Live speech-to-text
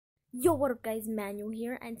Yo, what up guys, Manuel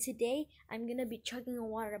here, and today I'm gonna be chugging a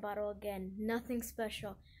water bottle again. Nothing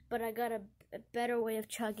special, but I got a better way of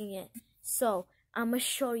chugging it. So, I'm gonna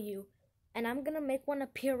show you, and I'm gonna make one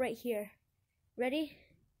appear right here. Ready?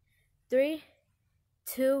 3,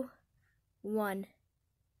 2, 1.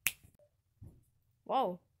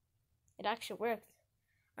 Whoa, it actually worked.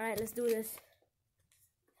 Alright, let's do this.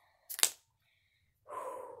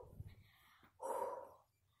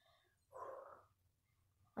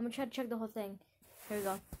 I'm gonna try to chug the whole thing. Here we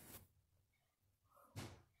go.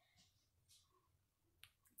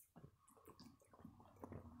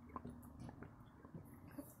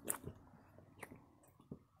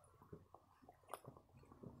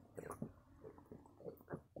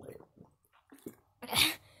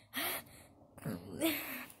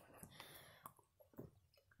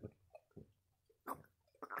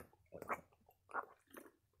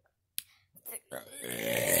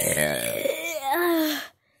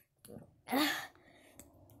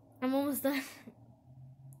 I'm almost done.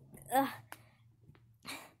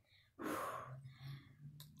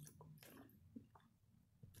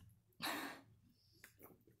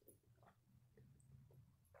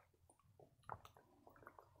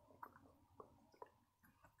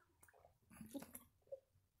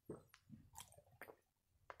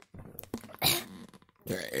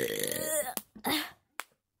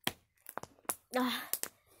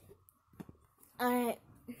 Alright,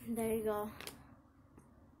 there you go.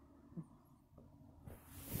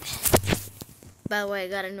 By the way, I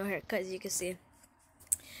got a new haircut, as you can see.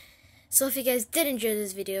 So if you guys did enjoy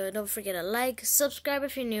this video, don't forget to like, subscribe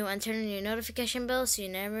if you're new, and turn on your notification bell so you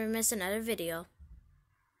never miss another video.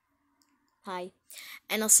 Hi.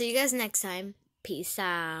 And I'll see you guys next time. Peace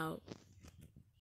out.